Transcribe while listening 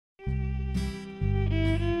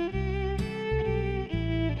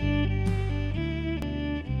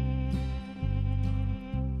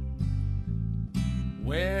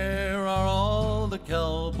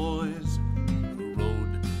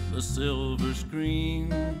silver screen.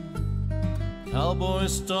 Cowboy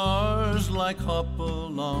stars like Hop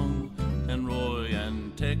Along and Roy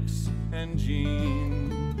and Tex and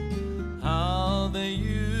Jean. How they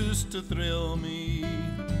used to thrill me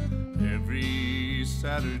every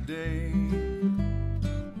Saturday.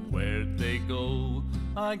 Where'd they go?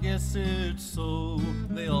 I guess it's so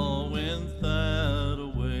they all went that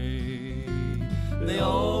away. They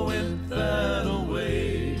all went that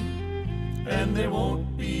away, and they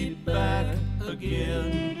won't be back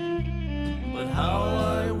again. But how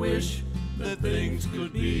I wish that things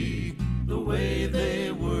could be the way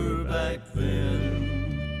they were back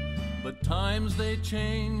then. But times they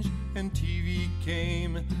change and TV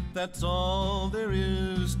came, that's all there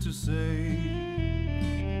is to say.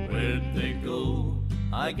 Where'd they go?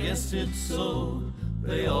 I guess it's so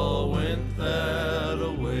they all went that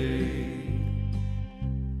away.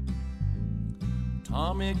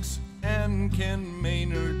 Tom Mix and Ken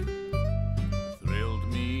Maynard thrilled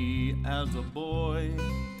me as a boy.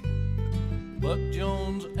 Buck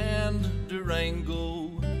Jones and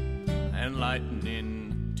Durango and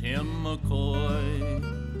Lightning Tim McCoy.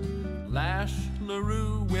 Lash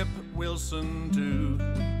Larue, Whip Wilson too,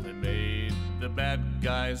 they made the bad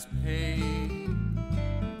guys pay.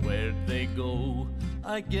 Where'd they go?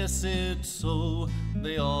 I guess it's so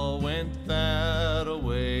they all went that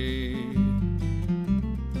away.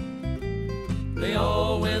 They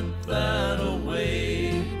all went that away,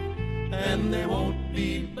 and they won't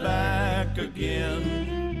be back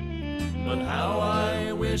again. But how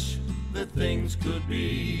I wish that things could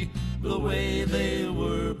be the way they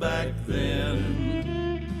were back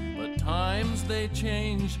then. But times they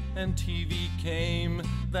change and TV came,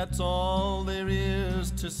 that's all there is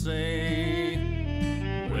to say.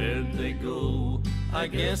 Where'd they go? I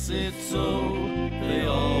guess it's so they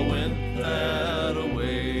all went that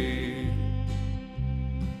away.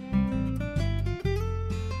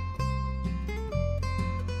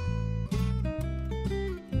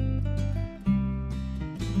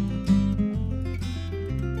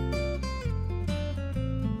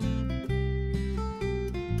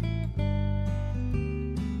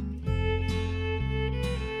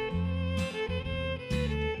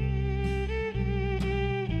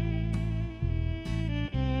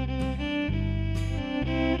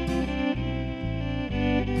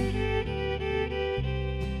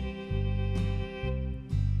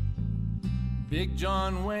 Big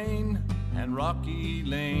John Wayne and Rocky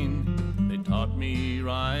Lane, they taught me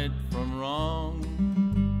right from wrong.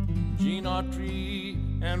 Gene Autry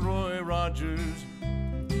and Roy Rogers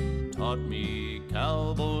taught me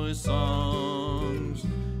cowboy songs.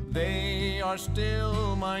 They are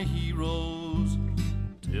still my heroes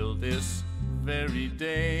till this very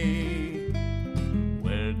day.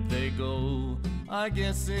 Where'd they go? I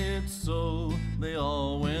guess it's so they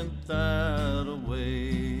all went that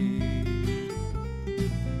away.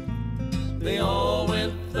 They all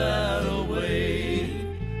went that away,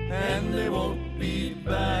 and they won't be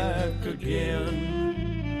back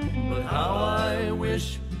again. But how I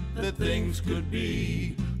wish that things could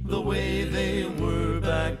be the way they were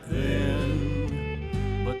back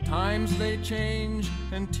then. But times they change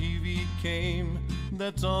and TV came,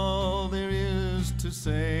 that's all there is to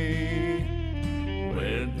say.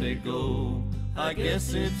 Where'd they go? I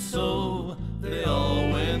guess it's so they all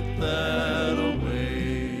went that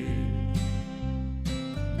away.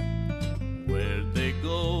 Where'd they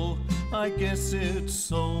go? I guess it's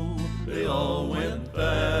so they all went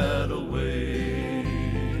that away.